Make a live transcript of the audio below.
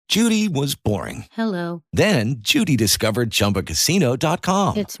Judy was boring. Hello. Then Judy discovered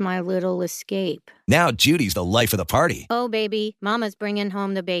ChumbaCasino.com. It's my little escape. Now Judy's the life of the party. Oh, baby, mama's bringing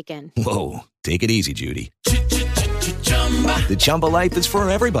home the bacon. Whoa, take it easy, Judy. The Chumba life is for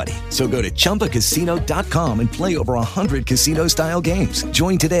everybody. So go to ChumbaCasino.com and play over 100 casino-style games.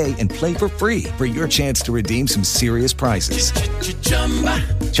 Join today and play for free for your chance to redeem some serious prizes.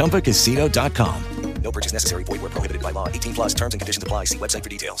 ChumbaCasino.com. No purchase necessary. Void where prohibited by law. 18 plus terms and conditions apply. See website for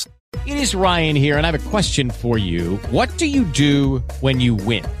details. It is Ryan here, and I have a question for you. What do you do when you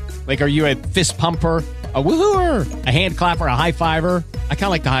win? Like, are you a fist pumper, a woohooer, a hand clapper, a high fiver? I kind of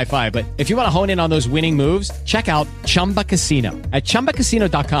like the high five, but if you want to hone in on those winning moves, check out Chumba Casino. At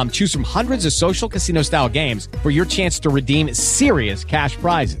ChumbaCasino.com, choose from hundreds of social casino-style games for your chance to redeem serious cash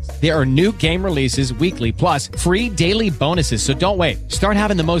prizes. There are new game releases weekly, plus free daily bonuses. So don't wait. Start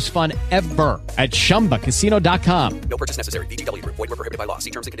having the most fun ever at ChumbaCasino.com. No purchase necessary. VGW. Void where prohibited by law.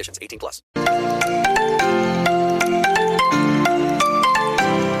 See terms and conditions. 18 plus.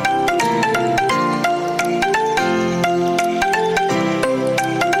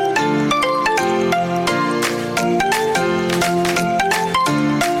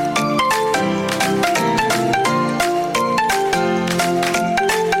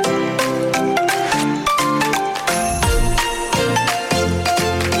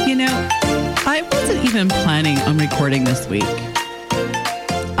 Planning on recording this week.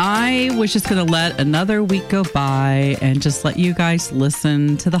 I was just going to let another week go by and just let you guys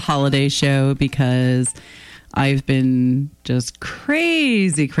listen to the holiday show because I've been just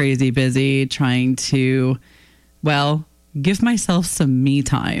crazy busy trying to, well, give myself some me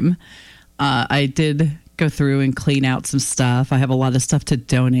time. I did go through and clean out some stuff. I have a lot of stuff to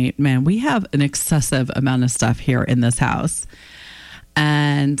donate. Man, we have an excessive amount of stuff here in this house.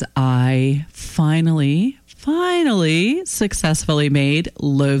 And I finally successfully made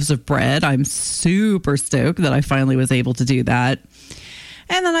loaves of bread. I'm super stoked that I finally was able to do that.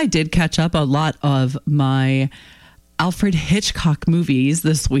 And then I did catch up a lot of my Alfred Hitchcock movies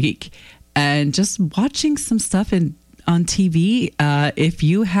this week and just watching some stuff on TV. If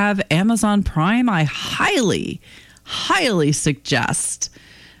you have Amazon Prime, I highly suggest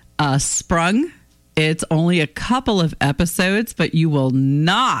Sprung. It's only a couple of episodes, but you will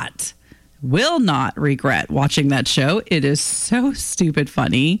not regret watching that show. It is so stupid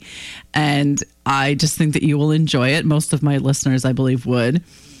funny, and I just think that you will enjoy it. Most of my listeners, I believe, would.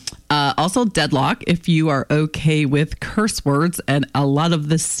 Also, Deadlock, if you are okay with curse words and a lot of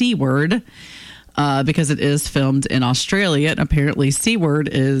the C word, because it is filmed in Australia, and apparently C word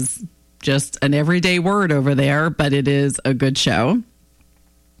is just an everyday word over there, but it is a good show.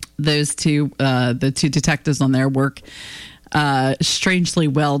 Those two, the two detectives on there work strangely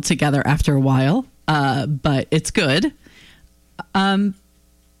well together after a while, but it's good. But,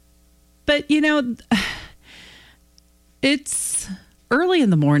 you know, it's early in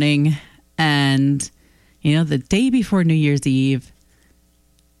the morning and, you know, the day before New Year's Eve,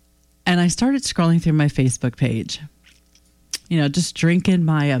 and I started scrolling through my Facebook page. You know, just drinking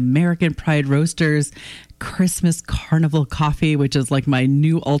my American Pride Roasters Christmas Carnival coffee, which is like my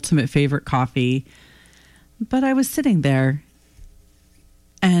new ultimate favorite coffee. But I was sitting there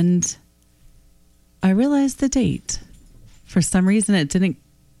and I realized the date. For some reason, it didn't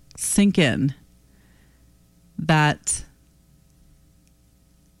sink in that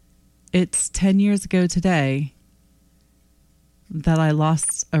it's 10 years ago today that I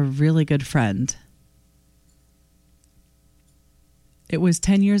lost a really good friend. It was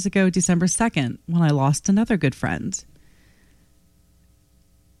 10 years ago, December 2nd, when I lost another good friend.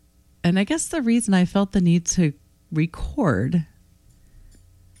 And I guess the reason I felt the need to record,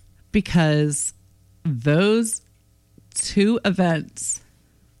 because those two events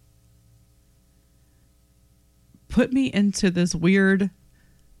put me into this weird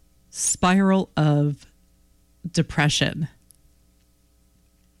spiral of depression.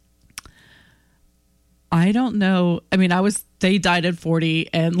 I don't know. I mean, they died at 40,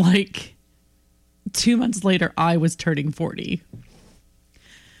 and like 2 months later, I was turning 40.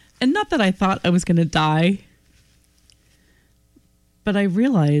 And not that I thought I was going to die, but I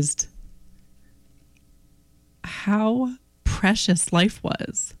realized how precious life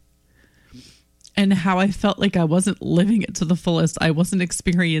was and how I felt like I wasn't living it to the fullest. I wasn't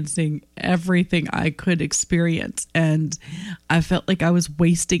experiencing everything I could experience. And I felt like I was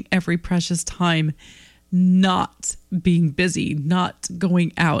wasting every precious time not being busy, not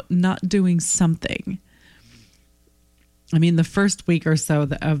going out, not doing something. I mean, the first week or so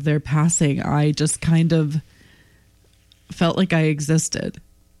of their passing, I just kind of felt like I existed.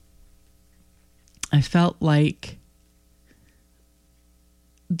 I felt like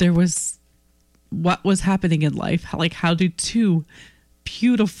there was what was happening in life. Like, how do two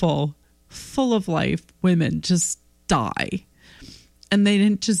beautiful, full of life women just die? And they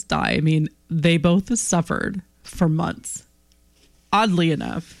didn't just die. I mean, they both suffered for months. Oddly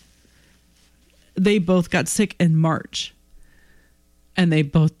enough, they both got sick in March and they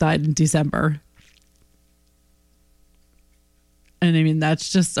both died in December. And I mean, that's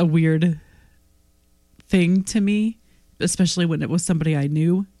just a weird thing to me, especially when it was somebody I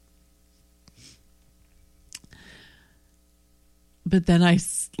knew. But then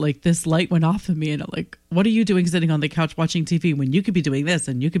this light went off of me and I'm like, what are you doing sitting on the couch watching TV when you could be doing this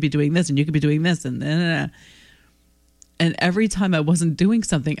and you could be doing this and you could be doing this? And every time I wasn't doing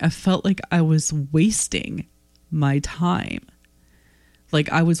something, I felt like I was wasting my time.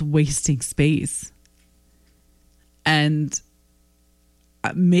 Like I was wasting space. And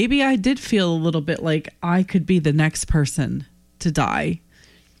maybe I did feel a little bit like I could be the next person to die.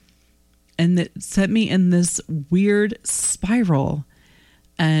 And it set me in this weird spiral.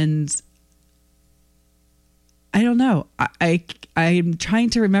 And I don't know. I'm trying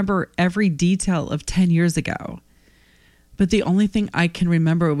to remember every detail of 10 years ago. But the only thing I can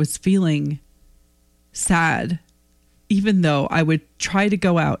remember was feeling sad. Even though I would try to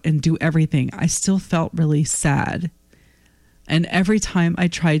go out and do everything, I still felt really sad. And every time I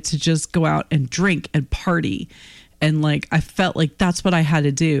tried to just go out and drink and party, and like I felt like that's what I had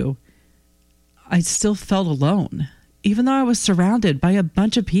to do, I still felt alone. Even though I was surrounded by a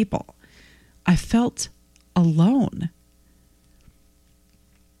bunch of people, I felt alone.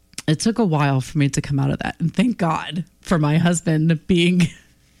 It took a while for me to come out of that. And thank God for my husband being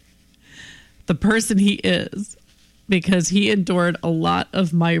the person he is, because he endured a lot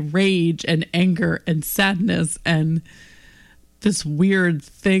of my rage and anger and sadness and this weird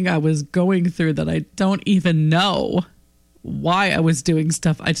thing I was going through that I don't even know why I was doing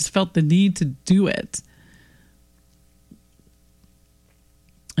stuff. I just felt the need to do it.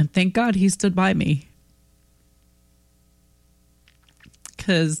 And thank God he stood by me.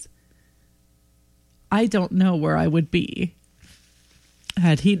 Because I don't know where I would be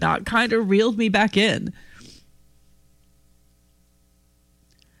had he not kind of reeled me back in.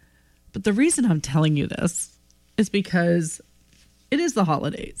 But the reason I'm telling you this is because it is the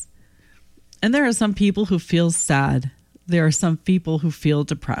holidays. And there are some people who feel sad. There are some people who feel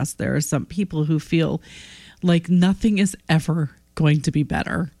depressed. There are some people who feel like nothing is ever going to be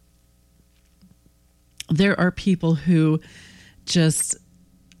better. There are people who just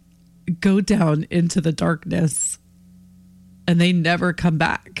go down into the darkness and they never come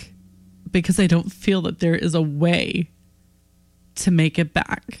back because they don't feel that there is a way to make it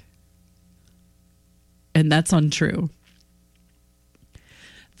back. And that's untrue.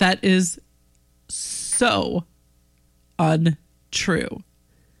 That is so untrue.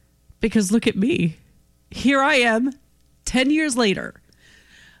 Because look at me. Here I am, 10 years later.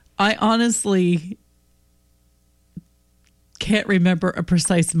 I honestly can't remember a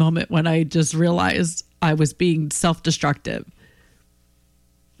precise moment when I just realized I was being self-destructive.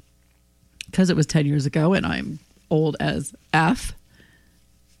 Because it was 10 years ago and I'm old as F.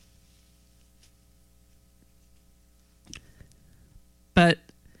 But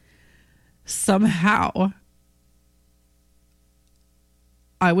somehow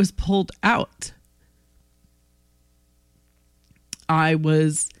I was pulled out. I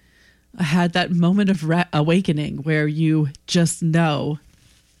had that moment of awakening where you just know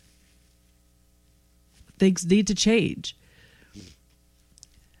things need to change.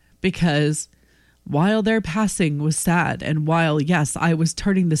 Because while their passing was sad, and while, yes, I was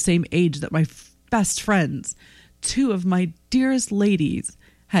turning the same age that my best friends, two of my dearest ladies,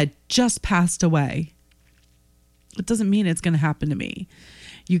 had just passed away, it doesn't mean it's going to happen to me.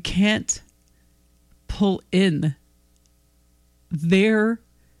 You can't pull in their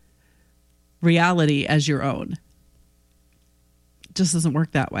reality as your own. It just doesn't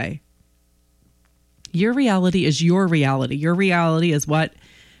work that way. Your reality is your reality. Your reality is what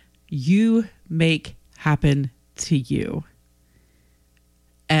you make happen to you.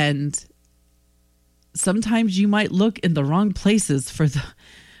 And sometimes you might look in the wrong places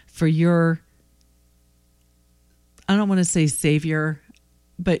for your, I don't want to say savior,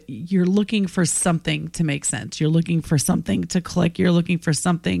 but you're looking for something to make sense. You're looking for something to click. You're looking for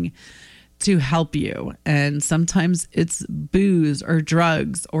something to help you. And sometimes it's booze or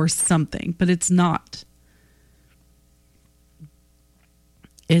drugs or something, but it's not.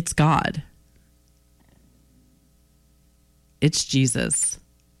 It's God. It's Jesus.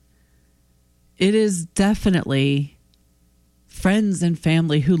 It is definitely friends and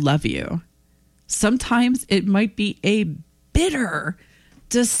family who love you. Sometimes it might be a bitter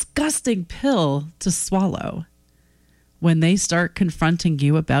disgusting pill to swallow when they start confronting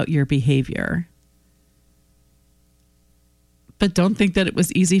you about your behavior. But don't think that it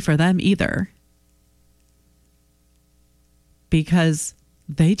was easy for them either, because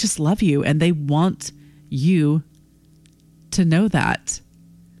they just love you and they want you to know that.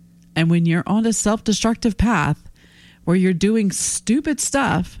 And when you're on a self-destructive path where you're doing stupid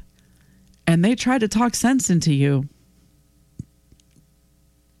stuff and they try to talk sense into you,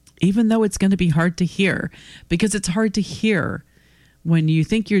 even though it's going to be hard to hear, because it's hard to hear when you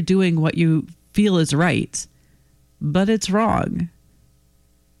think you're doing what you feel is right, but it's wrong.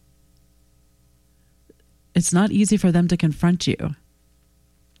 It's not easy for them to confront you.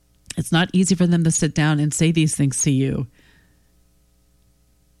 It's not easy for them to sit down and say these things to you.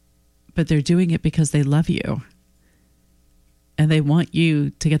 But they're doing it because they love you. And they want you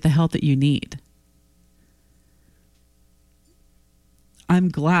to get the help that you need. I'm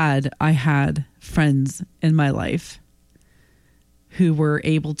glad I had friends in my life who were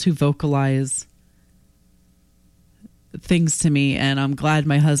able to vocalize things to me, and I'm glad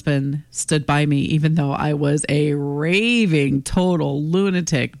my husband stood by me even though I was a raving total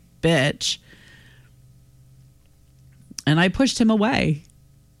lunatic bitch, and I pushed him away.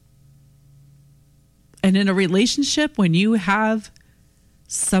 And in a relationship, when you have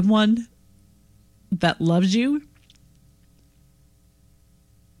someone that loves you,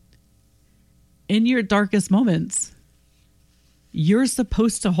 in your darkest moments, you're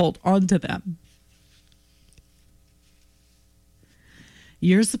supposed to hold on to them.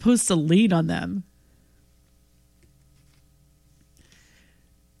 You're supposed to lean on them.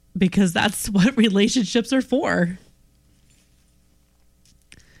 Because that's what relationships are for.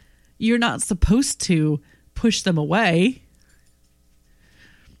 You're not supposed to push them away.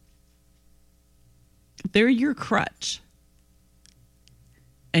 They're your crutch.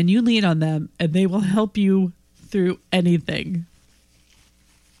 And you lean on them and they will help you through anything.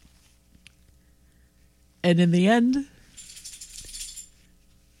 And in the end,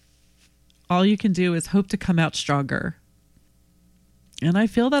 all you can do is hope to come out stronger. And I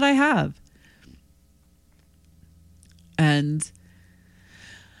feel that I have. And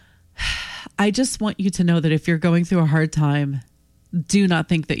I just want you to know that if you're going through a hard time, do not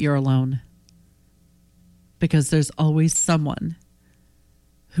think that you're alone. Because there's always someone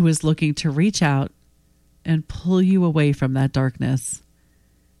who is looking to reach out and pull you away from that darkness.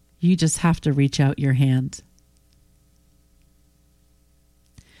 You just have to reach out your hand.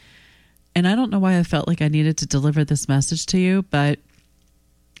 And I don't know why I felt like I needed to deliver this message to you, but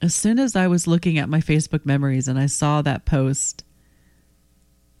as soon as I was looking at my Facebook memories and I saw that post,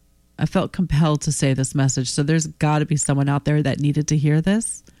 I felt compelled to say this message. So there's got to be someone out there that needed to hear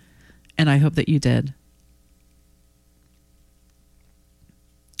this, and I hope that you did.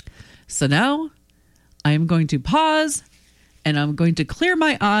 So now I'm going to pause and I'm going to clear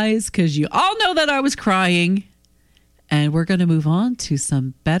my eyes because you all know that I was crying, and we're going to move on to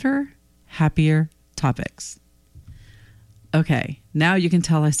some better, happier topics. Okay, now you can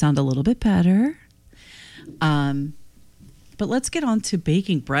tell I sound a little bit better. But let's get on to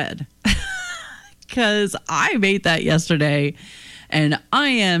baking bread because I made that yesterday and I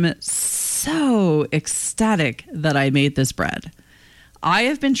am so ecstatic that I made this bread. I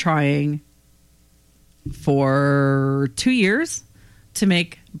have been trying for 2 years to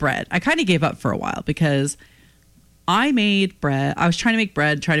make bread. I kind of gave up for a while because I made bread. I was trying to make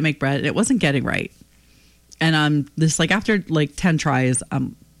bread, and it wasn't getting right. And I'm this like after like 10 tries,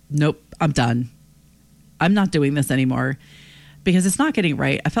 nope, I'm done. I'm not doing this anymore because it's not getting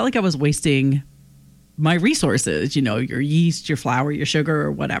right. I felt like I was wasting my resources, you know, your yeast, your flour, your sugar,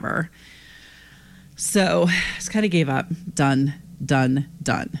 or whatever. So I just kind of gave up. Done.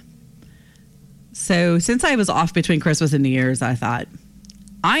 So since I was off between Christmas and New Year's, I thought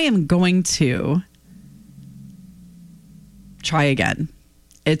I am going to try again.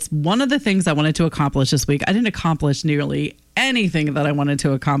 It's one of the things I wanted to accomplish this week. I didn't accomplish nearly anything that I wanted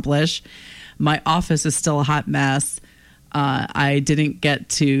to accomplish. My office is still a hot mess. I didn't get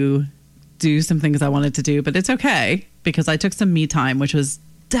to do some things I wanted to do, but it's okay because I took some me time, which was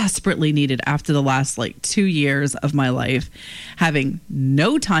desperately needed after the last 2 years of my life, having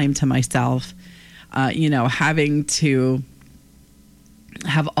no time to myself, having to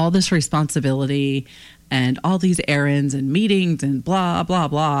have all this responsibility and all these errands and meetings and blah, blah,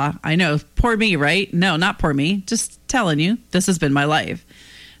 blah. I know, poor me, right? No, not poor me. Just telling you, this has been my life.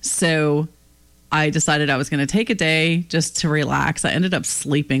 So I decided I was going to take a day just to relax. I ended up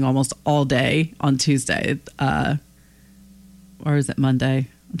sleeping almost all day on Tuesday. Or is it Monday?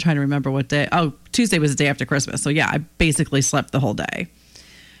 I'm trying to remember what day. Oh, Tuesday was the day after Christmas. So yeah, I basically slept the whole day.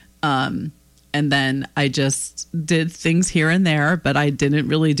 And then I just did things here and there, but I didn't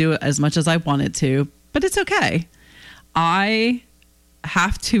really do it as much as I wanted to. But it's okay. I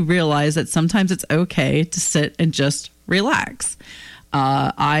have to realize that sometimes it's okay to sit and just relax.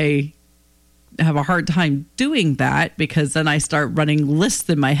 I have a hard time doing that because then I start running lists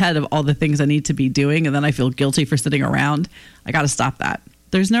in my head of all the things I need to be doing, and then I feel guilty for sitting around. I got to stop that.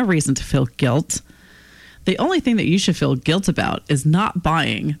 There's no reason to feel guilt. The only thing that you should feel guilt about is not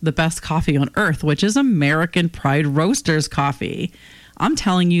buying the best coffee on earth, which is American Pride Roasters coffee. I'm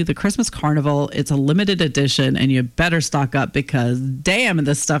telling you, the Christmas Carnival, it's a limited edition, and you better stock up because damn,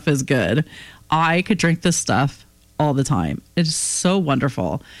 this stuff is good. I could drink this stuff all the time. It is so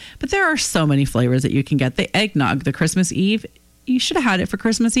wonderful. But there are so many flavors that you can get. The eggnog, the Christmas Eve, you should have had it for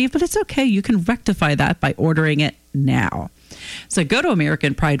Christmas Eve, but it's okay. You can rectify that by ordering it now. So go to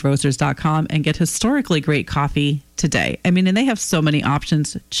AmericanPrideRoasters.com and get historically great coffee today. I mean, and they have so many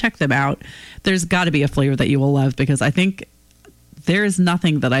options. Check them out. There's got to be a flavor that you will love because I think there is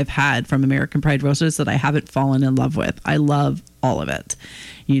nothing that I've had from American Pride Roasters that I haven't fallen in love with. I love all of it.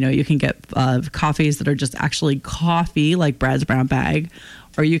 You know, you can get coffees that are just actually coffee, like Brad's Brown Bag,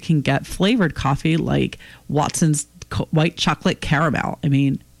 or you can get flavored coffee like Watson's White Chocolate Caramel. I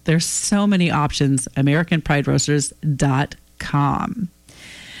mean, there's so many options. AmericanPrideRoasters.com.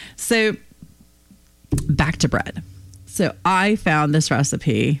 So back to bread. So I found this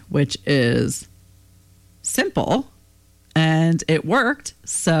recipe, which is simple and it worked.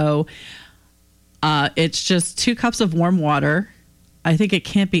 So it's just 2 cups of warm water. I think it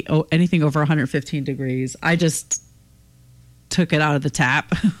can't be anything over 115 degrees. I just took it out of the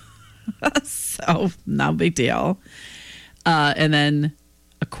tap. So no big deal. And then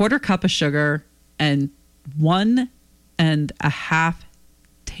a 1/4 cup of sugar and 1.5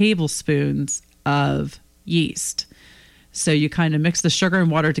 tablespoons of yeast. So you kind of mix the sugar and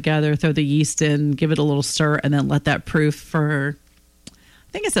water together, throw the yeast in, give it a little stir, and then let that proof for,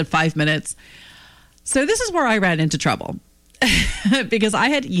 I think it said 5 minutes. So this is where I ran into trouble because I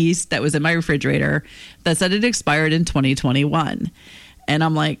had yeast that was in my refrigerator that said it expired in 2021. And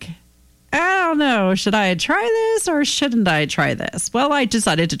I'm like, I don't know, should I try this or shouldn't I try this? Well, I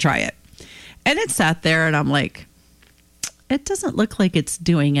decided to try it. And it sat there and I'm like, it doesn't look like it's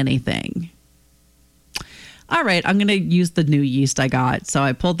doing anything. All right, I'm going to use the new yeast I got. So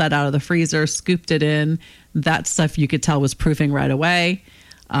I pulled that out of the freezer, scooped it in. That stuff you could tell was proofing right away.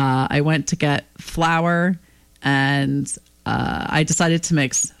 I went to get flour and I decided to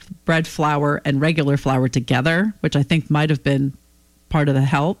mix bread flour and regular flour together, which I think might have been part of the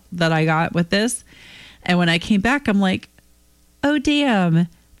help that I got with this. And when I came back, I'm like, oh, damn,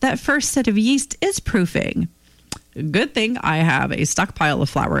 that first set of yeast is proofing. Good thing I have a stockpile of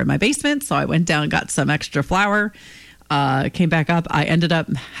flour in my basement. So I went down and got some extra flour, came back up. I ended up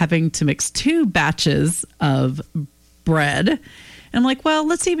having to mix 2 batches of bread. And I'm like, well,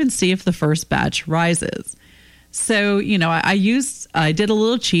 let's even see if the first batch rises. So, you know, I did a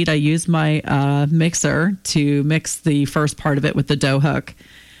little cheat. I used my mixer to mix the first part of it with the dough hook.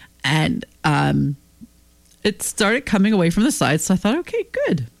 And it started coming away from the sides. So I thought, okay,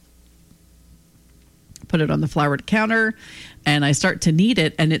 good. Put it on the floured counter and I start to knead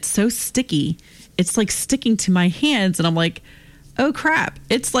it. And it's so sticky. It's like sticking to my hands. And I'm like, oh, crap.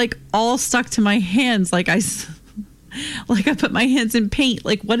 It's like all stuck to my hands. Like I put my hands in paint.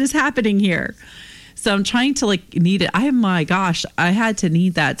 Like, what is happening here? So I'm trying to like knead it. My gosh, I had to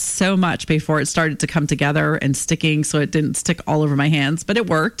knead that so much before it started to come together and sticking so it didn't stick all over my hands, but it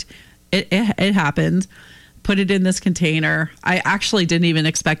worked. It happened. Put it in this container. I actually didn't even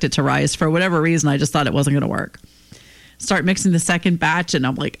expect it to rise for whatever reason. I just thought it wasn't going to work. Start mixing the second batch and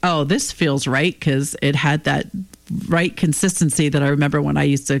I'm like, oh, this feels right because it had that right consistency that I remember when I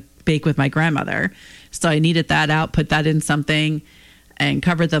used to bake with my grandmother. So I kneaded that out, put that in something and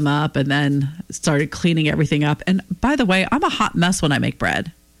covered them up and then started cleaning everything up. And by the way, I'm a hot mess when I make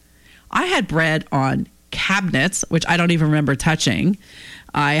bread. I had bread on cabinets, which I don't even remember touching.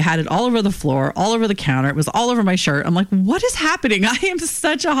 I had it all over the floor, all over the counter. It was all over my shirt. I'm like, what is happening? I am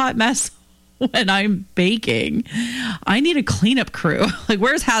such a hot mess when I'm baking. I need a cleanup crew. Like,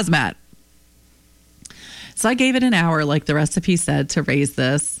 where's hazmat? So I gave it an hour, like the recipe said, to raise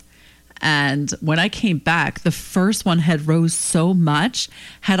this. And when I came back, the first one had rose so much.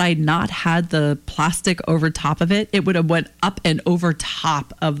 Had I not had the plastic over top of it, it would have went up and over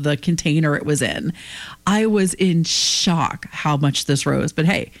top of the container it was in. I was in shock how much this rose. But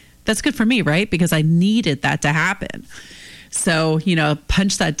hey, that's good for me, right? Because I needed that to happen. So, you know,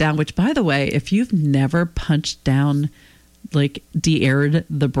 punch that down, which by the way, if you've never punched down, like de-aired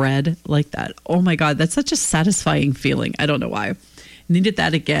the bread like that, oh my God, that's such a satisfying feeling. I don't know why. Kneaded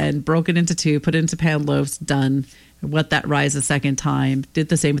that again, broke it into 2, put it into pound loaves, done. Let that rise a second time. Did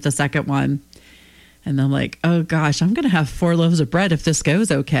the same with the second one. And I'm like, oh gosh, I'm going to have 4 loaves of bread if this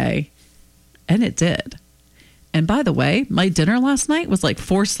goes okay. And it did. And by the way, my dinner last night was like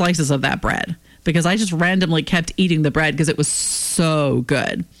 4 slices of that bread because I just randomly kept eating the bread because it was so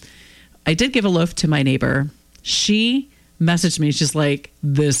good. I did give a loaf to my neighbor. She messaged me. She's like,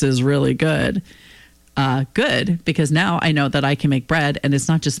 this is really good. Good, because now I know that I can make bread and it's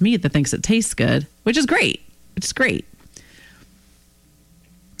not just me that thinks it tastes good, which is great. It's great.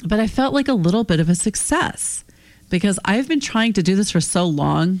 But I felt like a little bit of a success because I've been trying to do this for so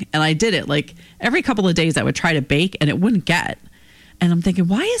long, and I did it like every couple of days I would try to bake and it wouldn't get. And I'm thinking,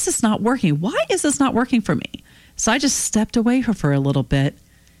 why is this not working? Why is this not working for me? So I just stepped away for a little bit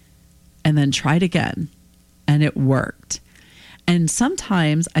and then tried again, and it worked. And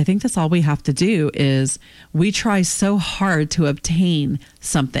sometimes I think that's all we have to do is we try so hard to obtain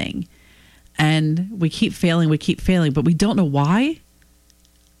something and we keep failing, but we don't know why.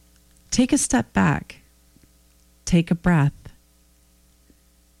 Take a step back, take a breath,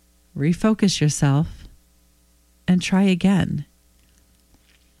 refocus yourself, and try again.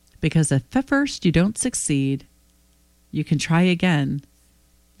 Because if at first you don't succeed, you can try again,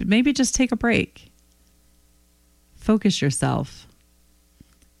 but maybe just take a break. Focus yourself,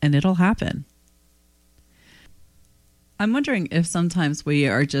 and it'll happen. I'm wondering if sometimes we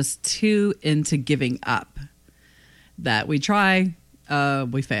are just too into giving up, that we try,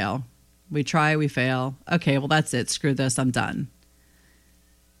 we fail. We try, we fail. Okay, well, that's it. Screw this. I'm done.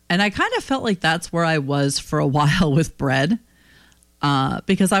 And I kind of felt like that's where I was for a while with bread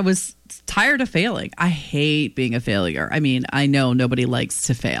because I was tired of failing. I hate being a failure. I mean, I know nobody likes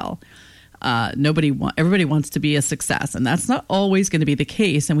to fail. Everybody wants to be a success, and that's not always going to be the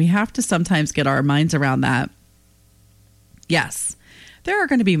case. And we have to sometimes get our minds around that. Yes, there are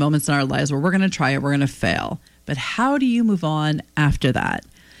going to be moments in our lives where we're going to try it, we're going to fail. But how do you move on after that?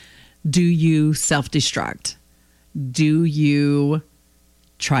 Do you self-destruct? Do you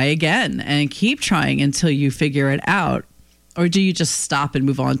try again and keep trying until you figure it out? Or do you just stop and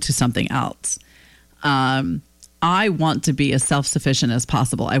move on to something else? I want to be as self-sufficient as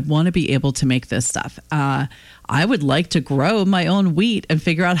possible. I want to be able to make this stuff. I would like to grow my own wheat and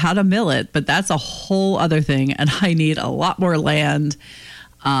figure out how to mill it, but that's a whole other thing. And I need a lot more land.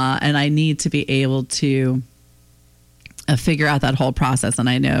 And I need to be able to figure out that whole process. And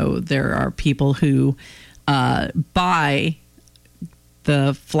I know there are people who buy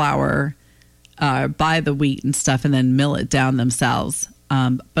the flour, buy the wheat and stuff, and then mill it down themselves.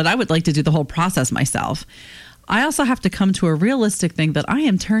 But I would like to do the whole process myself. I also have to come to a realistic thing that I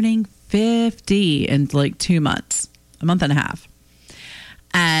am turning 50 in like 2 months, a month and a half.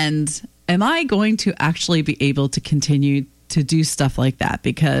 And am I going to actually be able to continue to do stuff like that?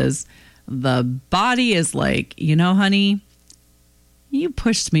 Because the body is like, honey, you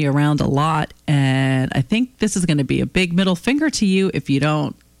pushed me around a lot, and I think this is going to be a big middle finger to you if you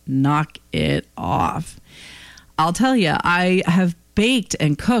don't knock it off. I'll tell you, I have baked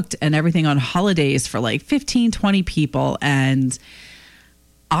and cooked and everything on holidays for like 15, 20 people, and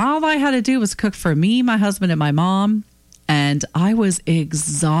all I had to do was cook for me, my husband, and my mom, and I was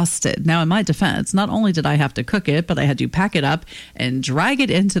exhausted. Now, in my defense, not only did I have to cook it, but I had to pack it up and drag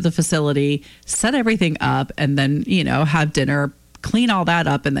it into the facility, set everything up, and then, have dinner, clean all that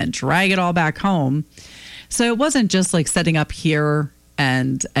up, and then drag it all back home. So it wasn't just like setting up here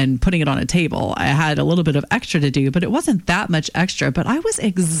and putting it on a table. I had a little bit of extra to do, but it wasn't that much extra, but I was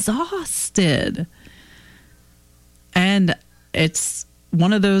exhausted. And it's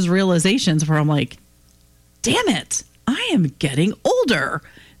one of those realizations where I'm like, damn it, I am getting older.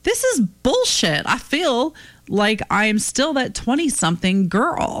 This is bullshit. I feel like I'm still that 20-something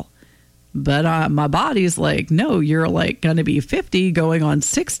girl. But my body's like, no, you're like going to be 50 going on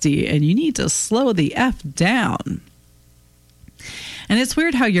 60, and you need to slow the F down. And it's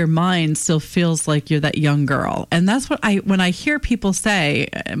weird how your mind still feels like you're that young girl. And that's what when I hear people say,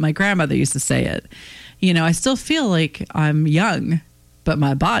 my grandmother used to say it, I still feel like I'm young, but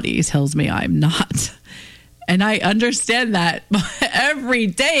my body tells me I'm not. And I understand that. Every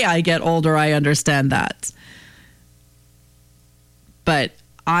day I get older, I understand that. But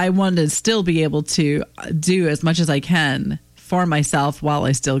I want to still be able to do as much as I can for myself while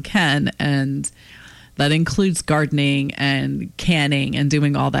I still can. And that includes gardening and canning and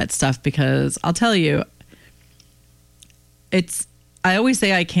doing all that stuff, because I'll tell you, I always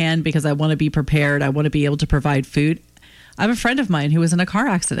say I can because I want to be prepared. I want to be able to provide food. I have a friend of mine who was in a car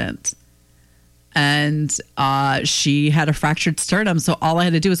accident, and she had a fractured sternum. So all I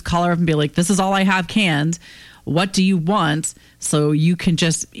had to do was call her up and be like, this is all I have canned. what do you want so you can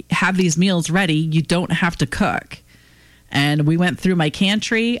just have these meals ready. You don't have to cook. And we went through my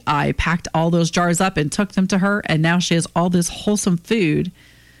pantry. I packed all those jars up and took them to her. And now she has all this wholesome food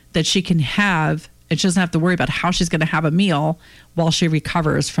that she can have. And she doesn't have to worry about how she's going to have a meal while she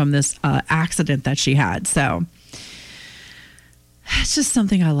recovers from this accident that she had. So it's just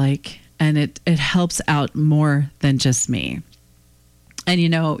something I like. And it helps out more than just me. And,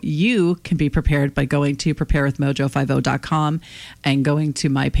 you can be prepared by going to preparewithmojo50.com and going to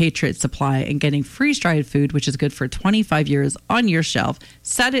My Patriot Supply and getting freeze-dried food, which is good for 25 years on your shelf.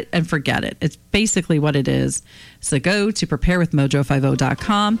 Set it and forget it. It's basically what it is. So go to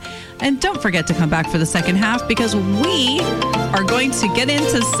preparewithmojo50.com. And don't forget to come back for the second half because we are going to get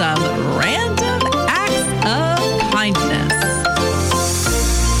into some random acts of kindness.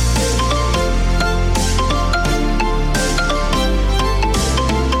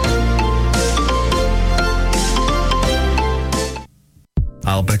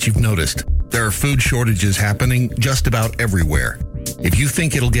 I'll bet you've noticed there are food shortages happening just about everywhere. If you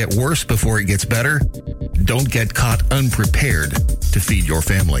think it'll get worse before it gets better, don't get caught unprepared to feed your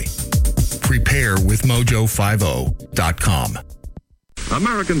family. Prepare with Mojo50.com.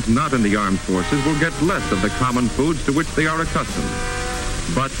 Americans not in the armed forces will get less of the common foods to which they are accustomed.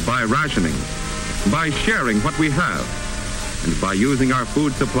 But by rationing, by sharing what we have, and by using our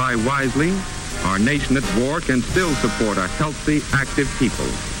food supply wisely, our nation at war can still support a healthy, active people.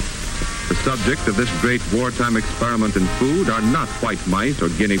 The subject of this great wartime experiment in food are not white mice or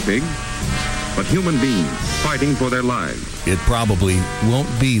guinea pigs, but human beings fighting for their lives. It probably won't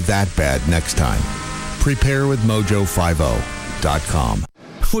be that bad next time. Prepare with Mojo50.com.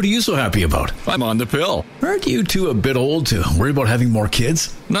 What are you so happy about? I'm on the pill. Aren't you two a bit old to worry about having more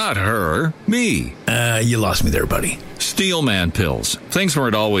kids? Not her, me. You lost me there, buddy. Steelman pills. Things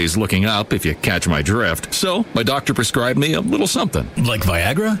weren't always looking up, if you catch my drift. So, my doctor prescribed me a little something. Like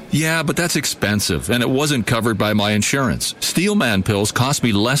Viagra? Yeah, but that's expensive, and it wasn't covered by my insurance. Steelman pills cost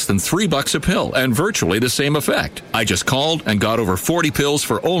me less than $3 a pill, and virtually the same effect. I just called and got over 40 pills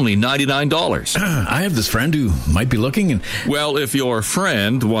for only $99. I have this friend who might be looking and... Well, if your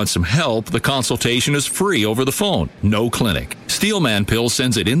friend wants some help, the consultation is free over the phone. No clinic. Steelman Pills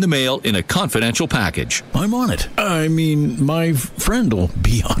sends it in the mail in a confidential package. I'm on it. I mean, my friend will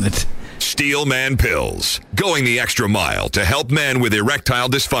be on it. Steelman Pills, going the extra mile to help men with erectile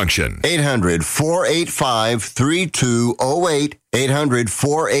dysfunction. 800-485-3208.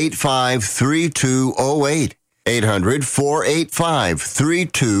 800-485-3208.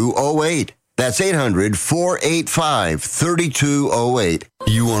 800-485-3208. That's 800-485-3208.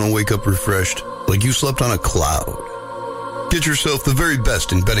 You want to wake up refreshed, like you slept on a cloud. Get yourself the very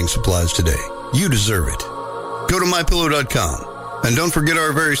best in bedding supplies today. You deserve it. Go to MyPillow.com. And don't forget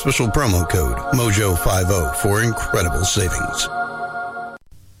our very special promo code, Mojo50, for incredible savings.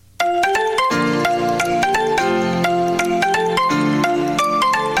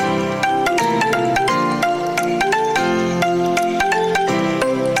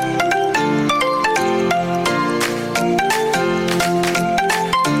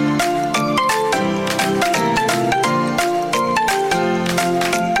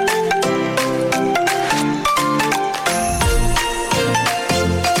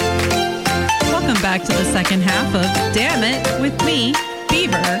 Back to the second half of Damit with me,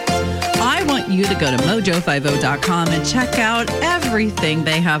 Beaver. I want you to go to Mojo50.com and check out everything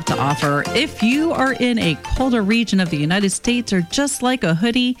they have to offer. If you are in a colder region of the United States or just like a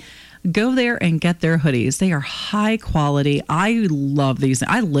hoodie, go there and get their hoodies. They are high quality. I love these.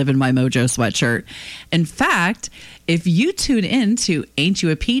 I live in my Mojo sweatshirt. In fact, if you tune in to Ain't You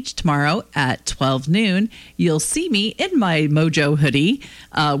a Peach tomorrow at 12 noon, you'll see me in my Mojo hoodie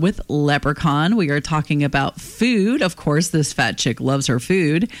with Leprechaun. We are talking about food. Of course, this fat chick loves her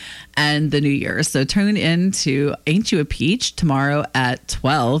food, and the New Year. So tune in to Ain't You a Peach tomorrow at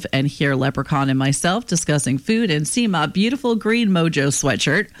 12 and hear Leprechaun and myself discussing food and see my beautiful green Mojo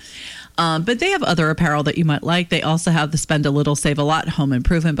sweatshirt. But they have other apparel that you might like. They also have the Spend a Little, Save a Lot home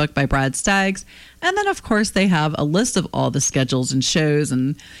improvement book by Brad Staggs. And then, of course, they have a list of all the schedules and shows,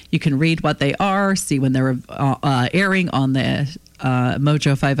 and you can read what they are, see when they're airing on the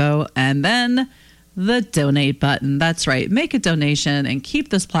Mojo 50, and then the donate button. That's right. Make a donation and keep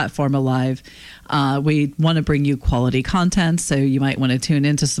this platform alive. We want to bring you quality content, so you might want to tune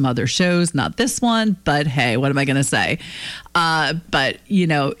into some other shows. Not this one, but hey, what am I going to say? But, you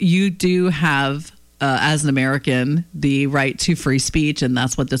know, you do have, as an American, the right to free speech, and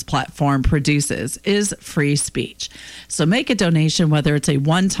that's what this platform produces, is free speech. So make a donation, whether it's a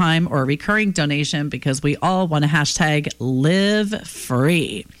one-time or a recurring donation, because we all want to hashtag live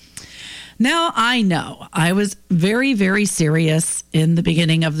free. Now, I know I was very, very serious in the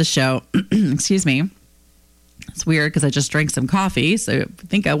beginning of the show. Excuse me. It's weird because I just drank some coffee, so I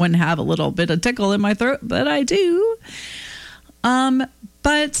think I wouldn't have a little bit of tickle in my throat, but I do.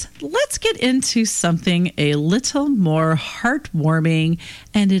 But let's get into something a little more heartwarming,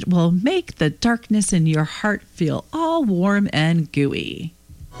 and it will make the darkness in your heart feel all warm and gooey.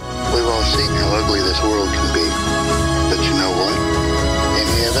 We've all seen how ugly this world can be. But you know what?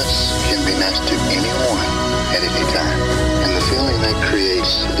 Any of us can be nice to anyone at any time. And the feeling that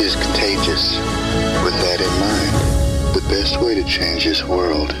creates is contagious. With that in mind, the best way to change this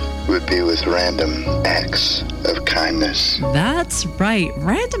world would be with random acts of kindness. That's right.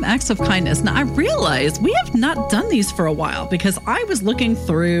 Random acts of kindness. Now, I realize we have not done these for a while because I was looking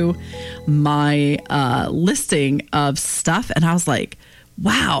through my listing of stuff and I was like,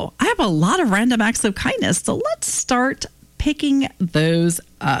 wow, I have a lot of random acts of kindness. So let's start picking those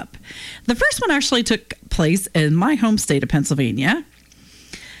up. The first one actually took place in my home state of Pennsylvania.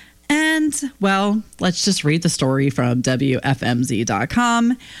 And, well, let's just read the story from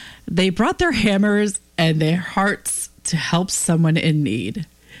WFMZ.com. They brought their hammers and their hearts to help someone in need.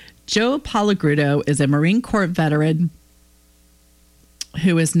 Joe Palagrudo is a Marine Corps veteran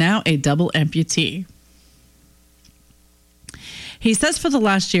who is now a double amputee. He says for the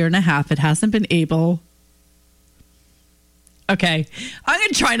last year and a half, it hasn't been able... Okay, I'm going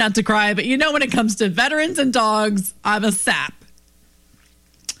to try not to cry, but you know when it comes to veterans and dogs, I'm a sap.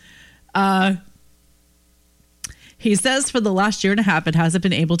 He says for the last year and a half, it hasn't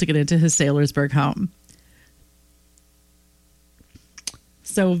been able to get into his Saylorsburg home.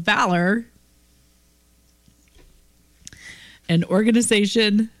 So Valor, an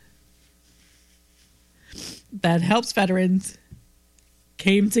organization that helps veterans,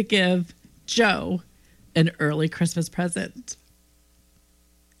 came to give Joe an early Christmas present.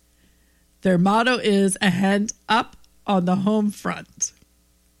 Their motto is a hand up on the home front.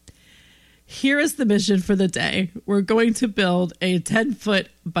 Here is the mission for the day. We're going to build a 10-foot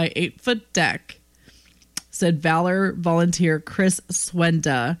by 8-foot deck, said Valor volunteer Chris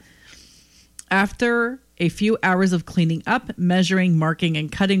Swenda. After a few hours of cleaning up, measuring, marking, and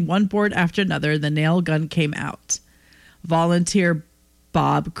cutting one board after another, the nail gun came out. Volunteer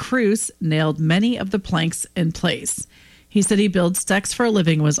Bob Cruz nailed many of the planks in place. He said he builds decks for a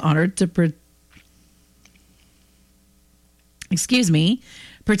living and was honored to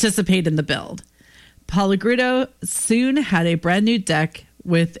participate in the build. Palagrudo soon had a brand new deck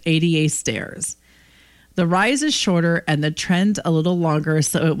with ADA stairs. The rise is shorter and the trend a little longer,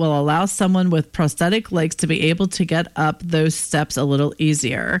 so it will allow someone with prosthetic legs to be able to get up those steps a little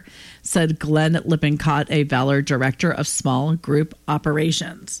easier, said Glenn Lippincott, a Valor director of small group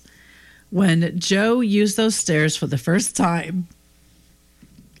operations. When Joe used those stairs for the first time,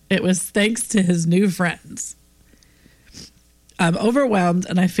 it was thanks to his new friends. I'm overwhelmed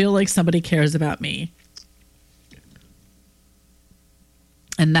and I feel like somebody cares about me.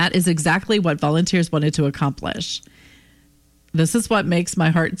 And that is exactly what volunteers wanted to accomplish. This is what makes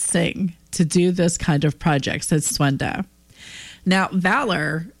my heart sing to do this kind of project, said Swenda. Now,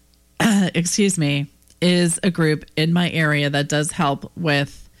 Valor, is a group in my area that does help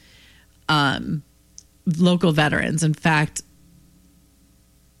with local veterans. In fact,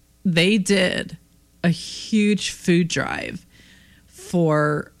 they did a huge food drive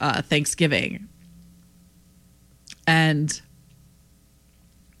for Thanksgiving. And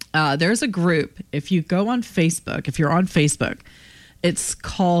there's a group, if you go on Facebook, if you're on Facebook, it's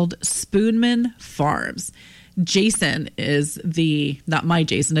called Spoonman Farms. Jason is not my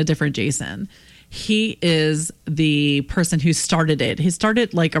Jason, a different Jason. He is the person who started it. He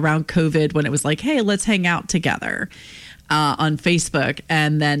started like around COVID when it was like, hey, let's hang out together on Facebook.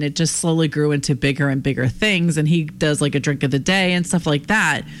 And then it just slowly grew into bigger and bigger things. And he does like a drink of the day and stuff like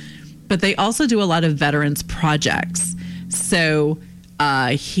that. But they also do a lot of veterans projects. So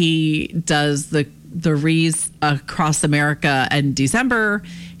he does the Wreaths across America in December.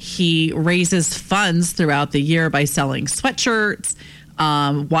 He raises funds throughout the year by selling sweatshirts.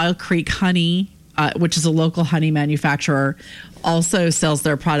 Wild Creek Honey, which is a local honey manufacturer, also sells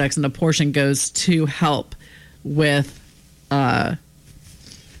their products, and a portion goes to help with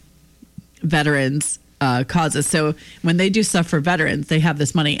veterans causes. So when they do stuff for veterans, they have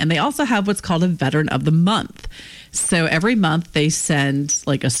this money, and they also have what's called a Veteran of the Month. So every month they send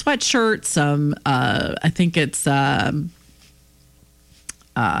like a sweatshirt, some I think it's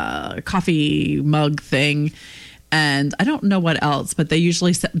coffee mug thing, and I don't know what else, but they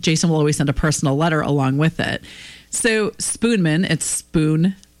usually Jason will always send a personal letter along with it. So Spoonman, it's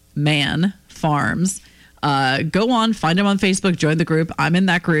Spoon Man Farms. Go on, find him on Facebook, join the group. I'm in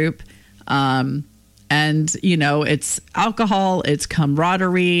that group. And, you know, it's alcohol, it's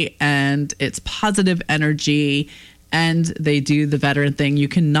camaraderie, and it's positive energy. And they do the veteran thing. You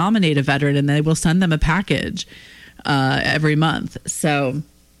can nominate a veteran and they will send them a package every month. So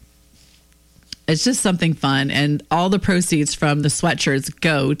it's just something fun. And all the proceeds from the sweatshirts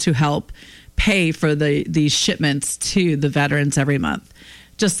go to help pay for these shipments to the veterans every month.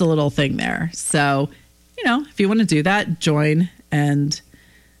 Just a little thing there. So, you know, if you want to do that, join. And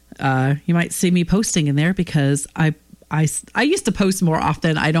you might see me posting in there because I used to post more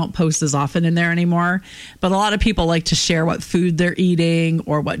often. I don't post as often in there anymore. But a lot of people like to share what food they're eating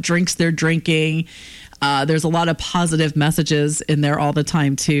or what drinks they're drinking. There's a lot of positive messages in there all the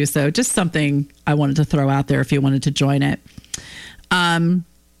time, too. So just something I wanted to throw out there if you wanted to join it.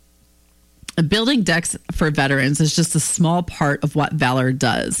 Building decks for veterans is just a small part of what Valor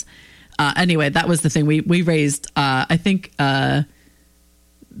does. Anyway, that was the thing. We raised, I think... the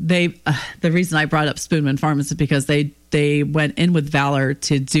reason I brought up Spoonman Farms is because they went in with Valor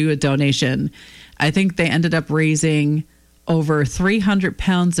to do a donation. I think they ended up raising over 300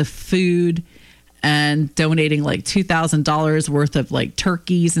 pounds of food and donating like $2,000 worth of like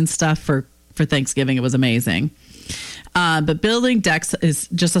turkeys and stuff for Thanksgiving. It was amazing. But building decks is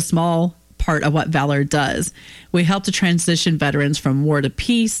just a small part of what Valor does. We help to transition veterans from war to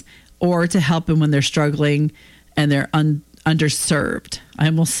peace or to help them when they're struggling and they're underserved. I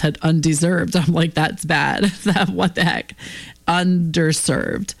almost said undeserved. I'm like, that's bad. What the heck?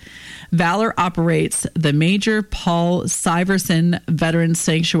 Underserved. Valor operates the Major Paul Syverson Veterans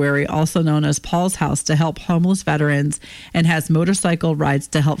Sanctuary, also known as Paul's House, to help homeless veterans and has motorcycle rides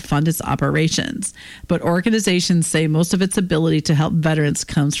to help fund its operations. But organizations say most of its ability to help veterans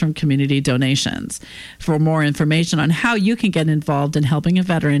comes from community donations. For more information on how you can get involved in helping a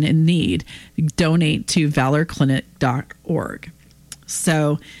veteran in need, donate to valorclinic.org.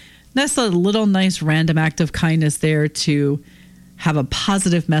 So that's a little nice random act of kindness there to have a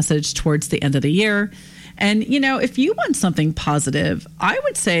positive message towards the end of the year. And, you know, if you want something positive, I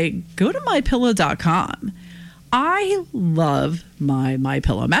would say go to mypillow.com. I love my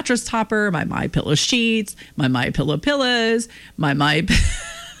MyPillow mattress topper, my MyPillow sheets, my MyPillow pillows, my MyPillow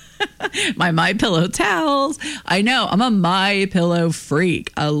towels. I know, I'm a MyPillow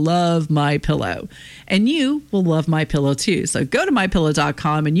freak. I love MyPillow. And you will love MyPillow too. So go to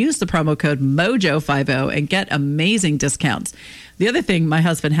mypillow.com and use the promo code MOJO50 and get amazing discounts. The other thing my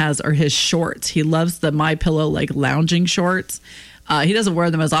husband has are his shorts. He loves the MyPillow like lounging shorts. He doesn't wear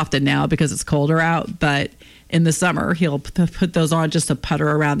them as often now because it's colder out, but in the summer he'll put those on just to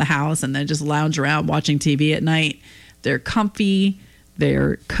putter around the house and then just lounge around watching TV at night. They're comfy.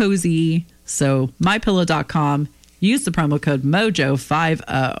 They're cozy. So mypillow.com. Use the promo code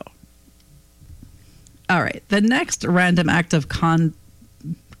MOJO50. All right. The next random act of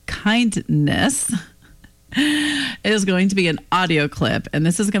kindness is going to be an audio clip. And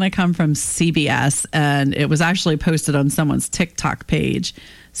this is going to come from CBS. And it was actually posted on someone's TikTok page.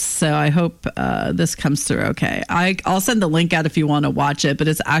 So I hope this comes through okay. I'll send the link out if you want to watch it. But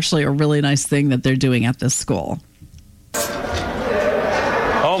it's actually a really nice thing that they're doing at this school.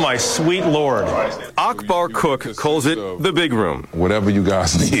 Oh, my sweet Lord. Akbar Cook calls it the big room. Whatever you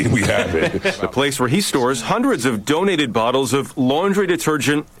guys need, we have it. The place where he stores hundreds of donated bottles of laundry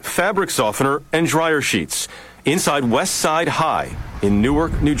detergent, fabric softener, and dryer sheets inside West Side High in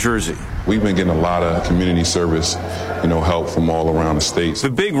Newark, New Jersey. We've been getting a lot of community service, help from all around the states. The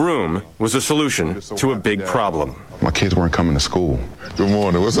big room was a solution to a big problem. My kids weren't coming to school. Good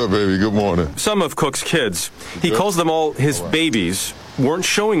morning. What's up, baby? Good morning. Some of Cook's kids, he calls them all his babies, weren't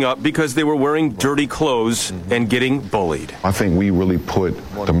showing up because they were wearing dirty clothes and getting bullied. I think we really put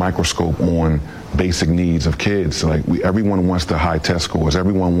the microscope on basic needs of kids. Everyone wants the high test scores.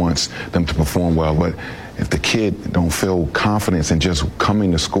 Everyone wants them to perform well. But if the kid don't feel confidence in just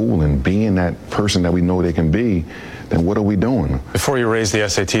coming to school and being that person that we know they can be, then what are we doing? Before you raise the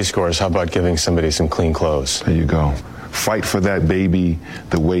SAT scores, how about giving somebody some clean clothes? There you go. Fight for that baby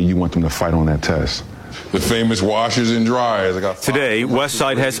the way you want them to fight on that test. The famous washers and dryers. Today,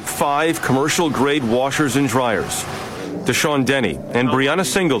 Westside has 5 commercial-grade washers and dryers. Deshaun Denny and Brianna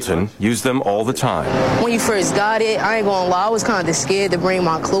Singleton use them all the time. When you first got it, I ain't gonna lie, I was kind of scared to bring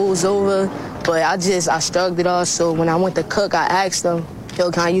my clothes over, but I shrugged it off. So when I went to cook, I asked him,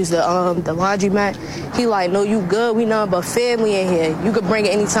 yo, can I use the laundromat? He like, no, you good. We nothing but family in here. You could bring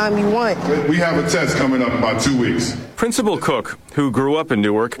it anytime you want. We have a test coming up in about 2 weeks. Principal Cook, who grew up in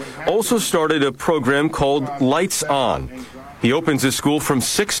Newark, also started a program called Lights On. He opens his school from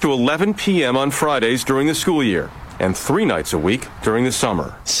 6 to 11 p.m. on Fridays during the school year and 3 nights a week during the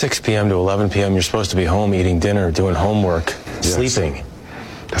summer. 6 p.m. to 11 p.m., you're supposed to be home eating dinner, doing homework, sleeping.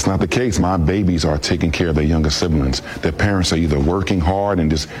 That's not the case. My babies are taking care of their younger siblings. Their parents are either working hard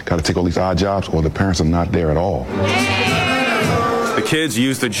and just got to take all these odd jobs, or the parents are not there at all. The kids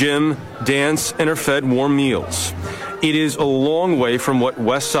use the gym, dance, and are fed warm meals. It is a long way from what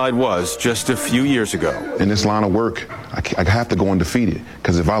West Side was just a few years ago. In this line of work, I have to go undefeated,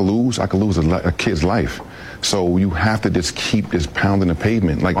 because if I lose, I could lose a kid's life. So you have to just keep this pounding the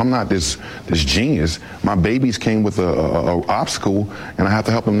pavement. Like, I'm not this genius. My babies came with a obstacle, and I have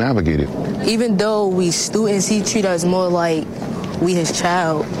to help them navigate it. Even though we students, he treat us more like we his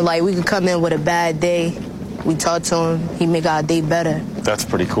child. Like, we could come in with a bad day. We talk to him. He make our day better. That's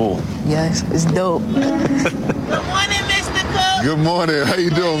pretty cool. Yes, it's dope. Good morning. How you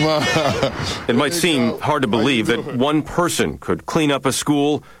doing, Ma? It might seem hard to believe that one person could clean up a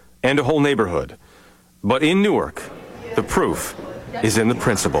school and a whole neighborhood. But in Newark, the proof is in the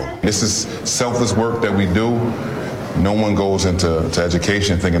principle. This is selfless work that we do. No one goes into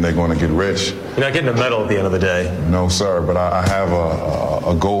education thinking they're going to get rich. You're not getting a medal at the end of the day. No, sir, but I have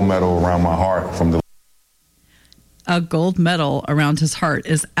a gold medal around my heart from the... A gold medal around his heart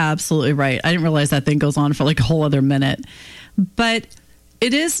is absolutely right. I didn't realize that thing goes on for like a whole other minute. But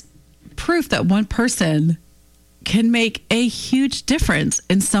it is proof that one person can make a huge difference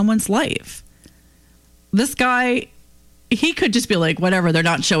in someone's life. This guy, he could just be like, whatever, they're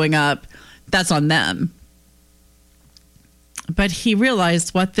not showing up. That's on them. But he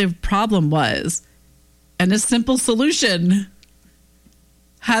realized what the problem was. And a simple solution: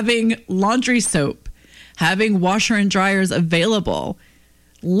 having laundry soap, having washer and dryers available,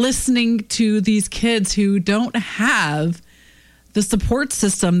 listening to these kids who don't have the support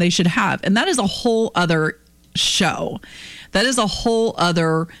system they should have. And that is a whole other show. That is a whole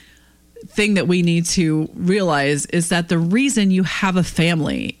other thing that we need to realize, is that the reason you have a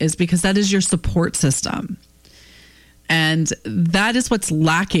family is because that is your support system. And that is what's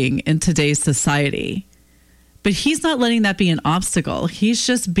lacking in today's society. But he's not letting that be an obstacle. He's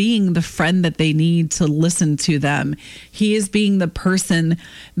just being the friend that they need to listen to them. He is being the person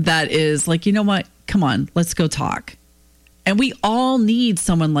that is like, you know what? Come on, let's go talk. And we all need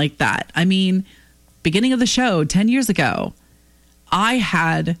someone like that. I mean, beginning of the show, 10 years ago, I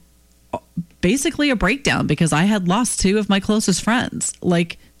had basically a breakdown because I had lost two of my closest friends,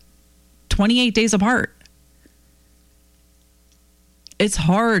 like 28 days apart. It's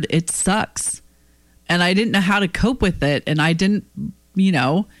hard. It sucks. And I didn't know how to cope with it. And I didn't,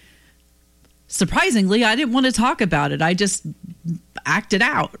 surprisingly, I didn't want to talk about it. I just acted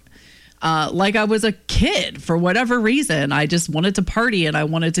out like I was a kid for whatever reason. I just wanted to party and I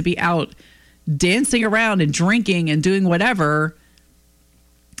wanted to be out dancing around and drinking and doing whatever.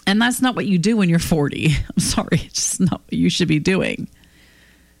 And that's not what you do when you're 40. I'm sorry. It's just not what you should be doing.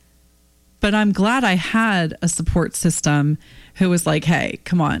 But I'm glad I had a support system who was like, hey,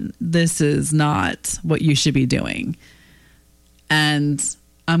 come on, this is not what you should be doing. And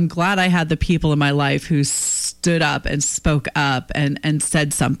I'm glad I had the people in my life who stood up and spoke up and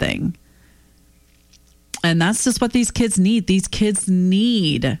said something. And that's just what these kids need. These kids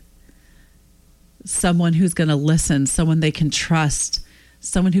need someone who's going to listen, someone they can trust,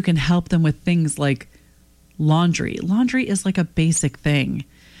 someone who can help them with things like laundry. Laundry is like a basic thing.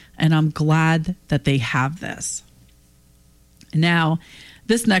 And I'm glad that they have this. Now,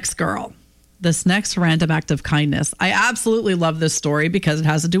 this next random act of kindness. I absolutely love this story because it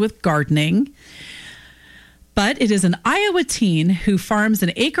has to do with gardening. But it is an Iowa teen who farms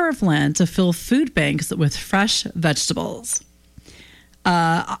an acre of land to fill food banks with fresh vegetables.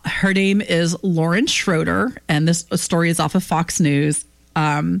 Her name is Lauren Schroeder, and this story is off of Fox News.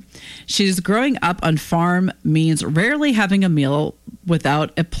 She's growing up on farm means rarely having a meal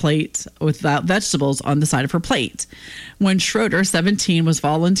without vegetables on the side of her plate. When Schroeder, 17, was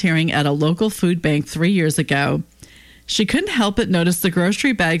volunteering at a local food bank 3 years ago, she couldn't help but notice the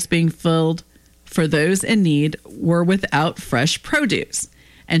grocery bags being filled for those in need were without fresh produce,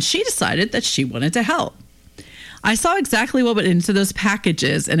 and she decided that she wanted to help. I saw exactly what went into those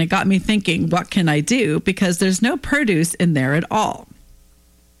packages, and it got me thinking, what can I do? Because there's no produce in there at all.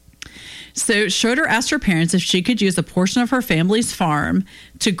 So Schroeder asked her parents if she could use a portion of her family's farm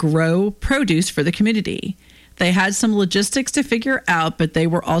to grow produce for the community. They had some logistics to figure out, but they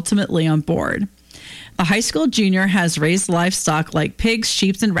were ultimately on board. The high school junior has raised livestock like pigs,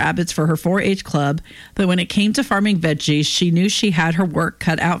 sheep, and rabbits for her 4-H club, but when it came to farming veggies, she knew she had her work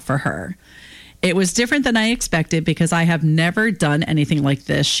cut out for her. It was different than I expected because I have never done anything like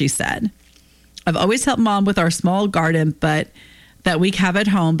this, she said. I've always helped Mom with our small garden, that we have at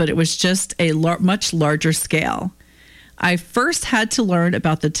home, but it was just a much larger scale. I first had to learn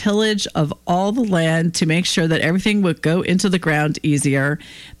about the tillage of all the land to make sure that everything would go into the ground easier.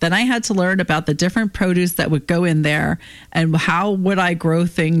 Then I had to learn about the different produce that would go in there and how would I grow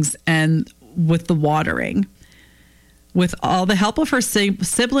things and with the watering. With all the help of her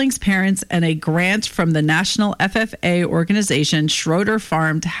siblings, parents, and a grant from the National FFA organization, Schroeder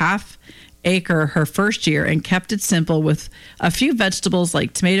farmed half-acre her first year and kept it simple with a few vegetables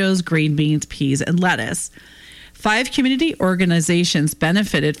like tomatoes, green beans, peas, and lettuce. 5 community organizations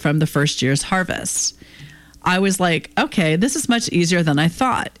benefited from the first year's harvest. I was like, okay, this is much easier than I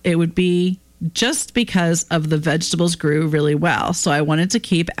thought it would be, just because of the vegetables grew really well. So I wanted to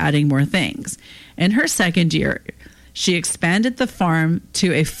keep adding more things. In her second year, she expanded the farm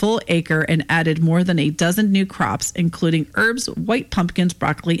to a full acre and added more than a dozen new crops, including herbs, white pumpkins,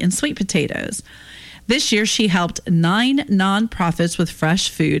 broccoli, and sweet potatoes. This year, she helped 9 nonprofits with fresh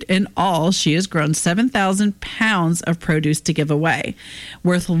food. In all, she has grown 7,000 pounds of produce to give away,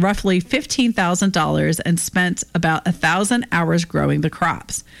 worth roughly $15,000, and spent about 1,000 hours growing the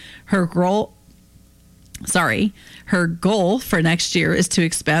crops. Her goal for next year is to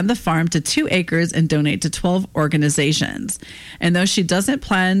expand the farm to 2 acres and donate to 12 organizations. And though she doesn't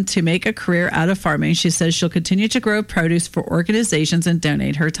plan to make a career out of farming, she says she'll continue to grow produce for organizations and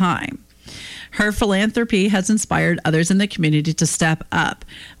donate her time. Her philanthropy has inspired others in the community to step up.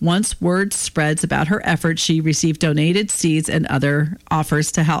 Once word spreads about her efforts, she received donated seeds and other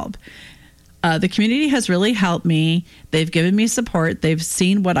offers to help. The community has really helped me. They've given me support. They've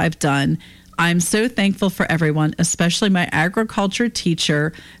seen what I've done. I'm so thankful for everyone, especially my agriculture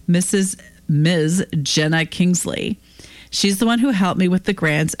teacher, Ms. Jenna Kingsley. She's the one who helped me with the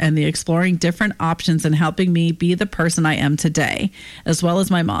grants and the exploring different options and helping me be the person I am today, as well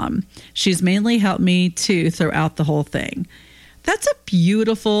as my mom. She's mainly helped me too throughout the whole thing. That's a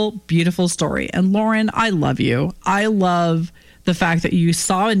beautiful, beautiful story. And Lauren, I love you. I love the fact that you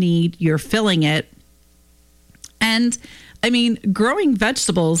saw a need, you're filling it. And I mean, growing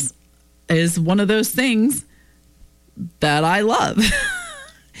vegetables is one of those things that I love.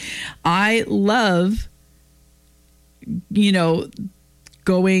 I love,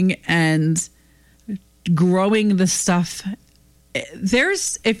 going and growing the stuff.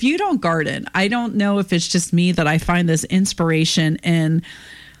 If you don't garden, I don't know if it's just me that I find this inspiration in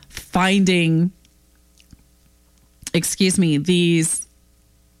finding, these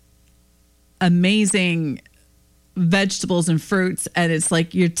amazing vegetables and fruits. And it's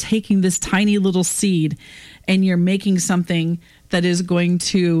like you're taking this tiny little seed and you're making something that is going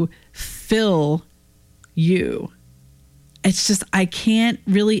to fill you. It's just, I can't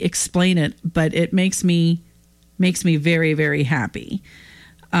really explain it, but it makes me very, very happy.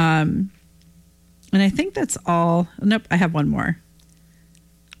 And I think that's all. Nope, I have one more.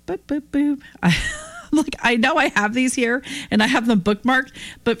 Boop. I know I have these here and I have them bookmarked,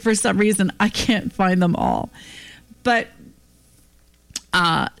 but for some reason I can't find them all. But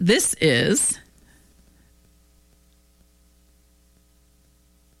this is,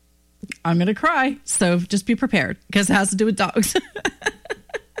 I'm going to cry. So just be prepared because it has to do with dogs.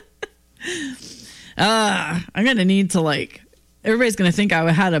 I'm going to need to everybody's going to think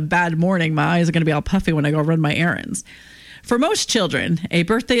I had a bad morning. My eyes are going to be all puffy when I go run my errands. For most children, a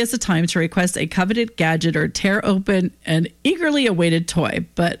birthday is a time to request a coveted gadget or tear open an eagerly awaited toy.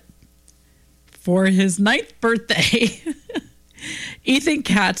 But for his 9th birthday, Ethan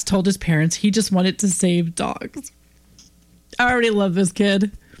Katz told his parents he just wanted to save dogs. I already love this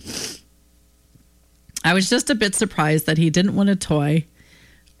kid. I was just a bit surprised that he didn't want a toy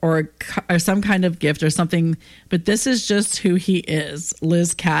or some kind of gift or something, but this is just who he is,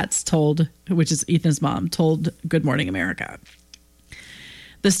 Liz Katz which is Ethan's mom, told Good Morning America.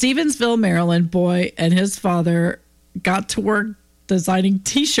 The Stevensville, Maryland boy and his father got to work designing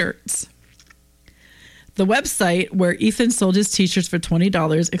T-shirts. The website where Ethan sold his T-shirts for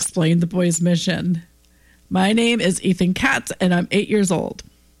 $20 explained the boy's mission. My name is Ethan Katz, and I'm 8 years old.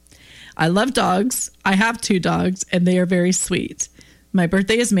 I love dogs. I have 2 dogs, and they are very sweet. My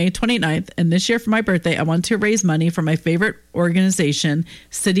birthday is May 29th, and this year for my birthday, I want to raise money for my favorite organization,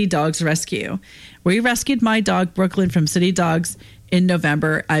 City Dogs Rescue. We rescued my dog, Brooklyn, from City Dogs in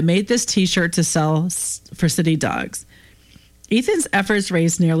November. I made this T-shirt to sell for City Dogs. Ethan's efforts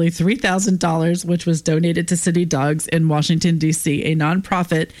raised nearly $3,000, which was donated to City Dogs in Washington, D.C., a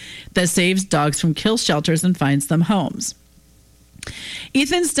nonprofit that saves dogs from kill shelters and finds them homes.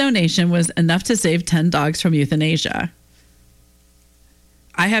 Ethan's donation was enough to save 10 dogs from euthanasia.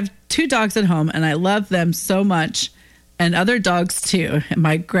 I have 2 dogs at home, and I love them so much, and other dogs too.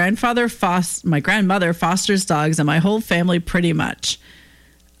 My grandmother fosters dogs, and my whole family pretty much.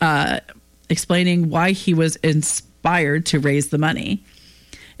 Explaining why he was inspired to raise the money.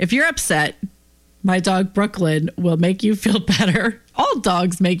 If you're upset, my dog Brooklyn will make you feel better. All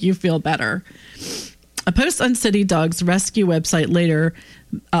dogs make you feel better. A post on City Dog's rescue website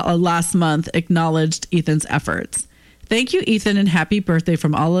last month acknowledged Ethan's efforts. Thank you, Ethan, and happy birthday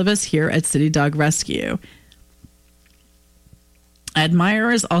from all of us here at City Dog Rescue.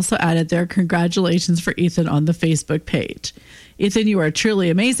 Admirers also added their congratulations for Ethan on the Facebook page. Ethan, you are truly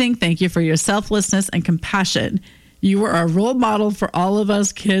amazing. Thank you for your selflessness and compassion. You are a role model for all of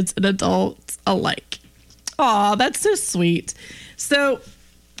us, kids and adults alike. Aw, that's so sweet. So,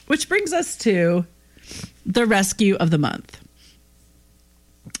 which brings us to the rescue of the month.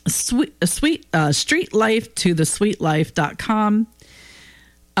 Street Life to the sweetlife.com.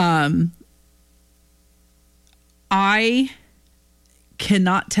 I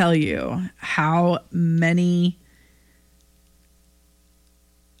cannot tell you how many,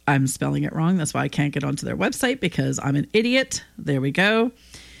 I'm spelling it wrong. That's why I can't get onto their website because I'm an idiot. There we go.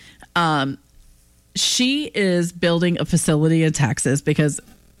 She is building a facility in Texas because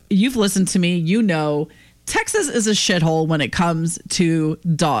you've listened to me. You know, Texas is a shithole when it comes to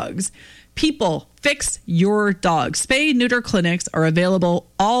dogs. People, fix your dog. Spay, neuter clinics are available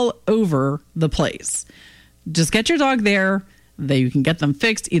all over the place. Just get your dog there. You can get them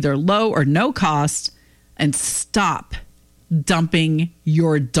fixed either low or no cost, and stop dumping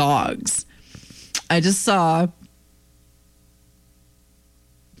your dogs. I just saw,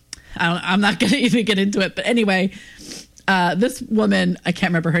 I'm not going to even get into it, but anyway, this woman, I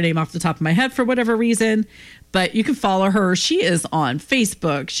can't remember her name off the top of my head for whatever reason, but you can follow her. She is on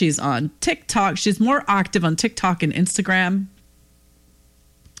Facebook. She's on TikTok. She's more active on TikTok and Instagram.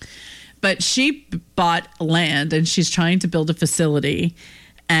 But she bought land and she's trying to build a facility,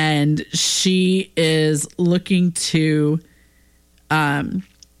 and she is looking to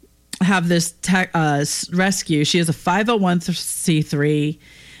have this rescue. She is a 501c3.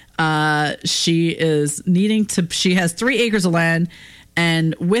 She is needing to, she has 3 acres of land,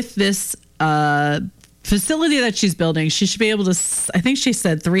 and with this facility that she's building, she should be able to, I think she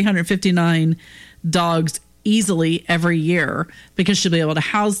said 359 dogs easily every year, because she'll be able to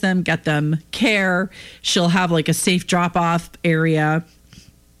house them, get them care. She'll have like a safe drop-off area.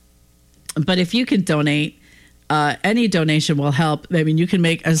 But if you can donate, any donation will help. I mean, you can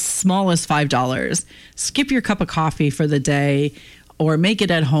make as small as $5. Skip your cup of coffee for the day, or make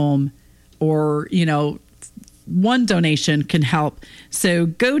it at home, or, you know, one donation can help. So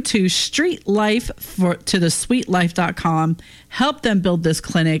go to Street Life to the sweetlife.com. Help them build this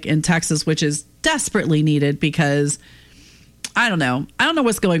clinic in Texas, which is desperately needed, because I don't know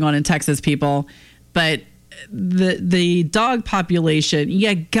what's going on in Texas, people, but the dog population,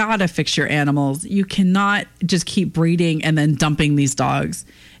 you gotta fix your animals. You cannot just keep breeding and then dumping these dogs.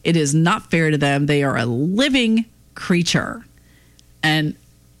 It is not fair to them. They are a living creature, and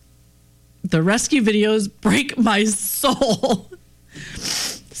the rescue videos break my soul.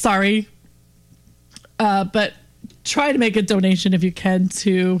 Sorry, but try to make a donation if you can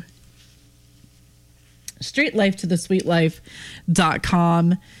to Street Life to the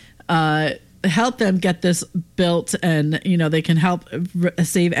sweetlife.com. Help them get this built, and, you know, they can help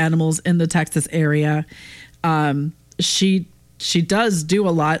save animals in the Texas area. She does do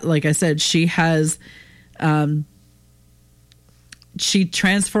a lot. Like I said, she has, she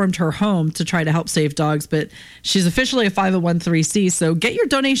transformed her home to try to help save dogs, but she's officially a 501c3. So get your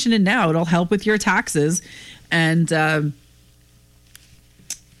donation in now. It'll help with your taxes, and,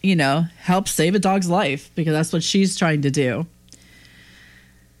 you know, help save a dog's life, because that's what she's trying to do.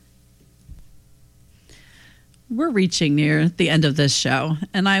 We're reaching near the end of this show,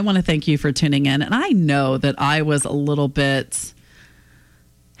 and I want to thank you for tuning in. And I know that I was a little bit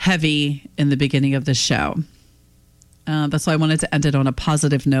heavy in the beginning of the show. That's why I wanted to end it on a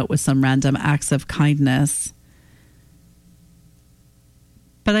positive note with some random acts of kindness.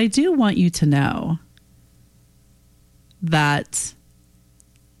 But I do want you to know that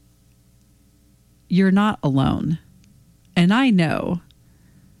you're not alone. And I know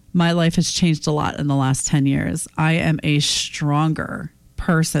my life has changed a lot in the last 10 years. I am a stronger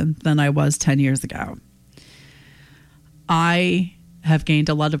person than I was 10 years ago. I have gained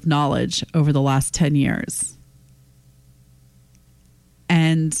a lot of knowledge over the last 10 years.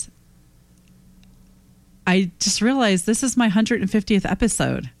 And I just realized this is my 150th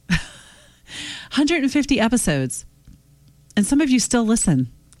episode. 150 episodes. And some of you still listen.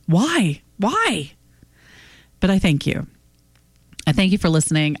 Why? Why? But I thank you. I thank you for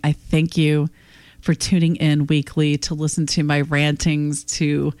listening. I thank you for tuning in weekly to listen to my rantings,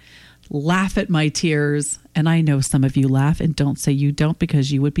 to laugh at my tears. And I know some of you laugh, and don't say you don't,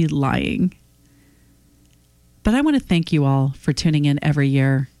 because you would be lying. But I want to thank you all for tuning in every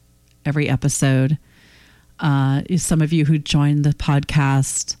year, every episode. Some of you who join the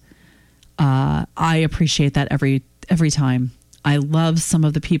podcast, I appreciate that every time. I love some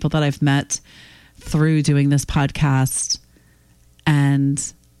of the people that I've met through doing this podcast,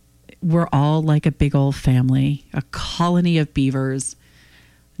 and we're all like a big old family, a colony of beavers,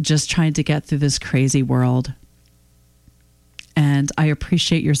 just trying to get through this crazy world. And I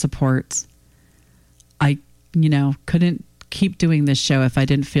appreciate your support. I, couldn't keep doing this show if I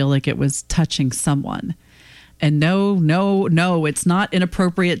didn't feel like it was touching someone. And no, it's not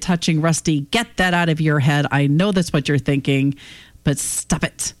inappropriate touching, Rusty. Get that out of your head. I know that's what you're thinking, but stop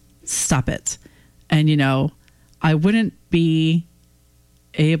it. Stop it. And, I wouldn't be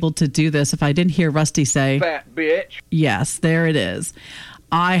able to do this if I didn't hear Rusty say, "Fat bitch." Yes, there it is.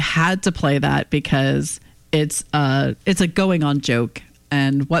 I had to play that because it's a going on joke.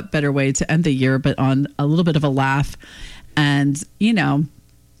 And what better way to end the year but on a little bit of a laugh. And,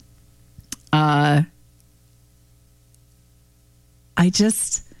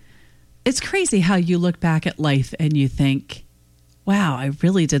 it's crazy how you look back at life and you think, wow, I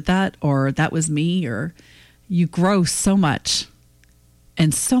really did that, or that was me, or you grow so much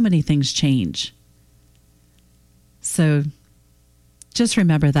and so many things change. So just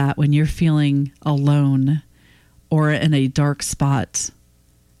remember that when you're feeling alone or in a dark spot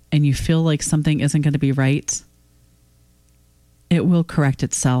and you feel like something isn't going to be right, it will correct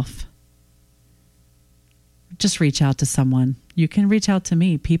itself. Just reach out to someone. You can reach out to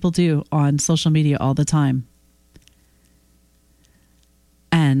me. People do on social media all the time.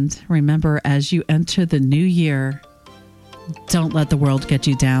 And remember, as you enter the new year, don't let the world get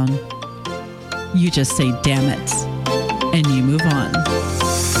you down. You just say, damn it, and you move on.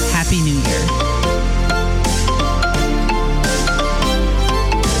 Happy New Year.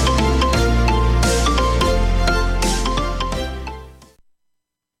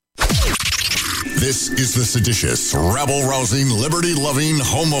 This is the seditious, rabble-rousing, liberty-loving,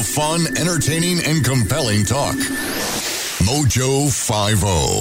 home of fun, entertaining, and compelling talk. Mojo 50.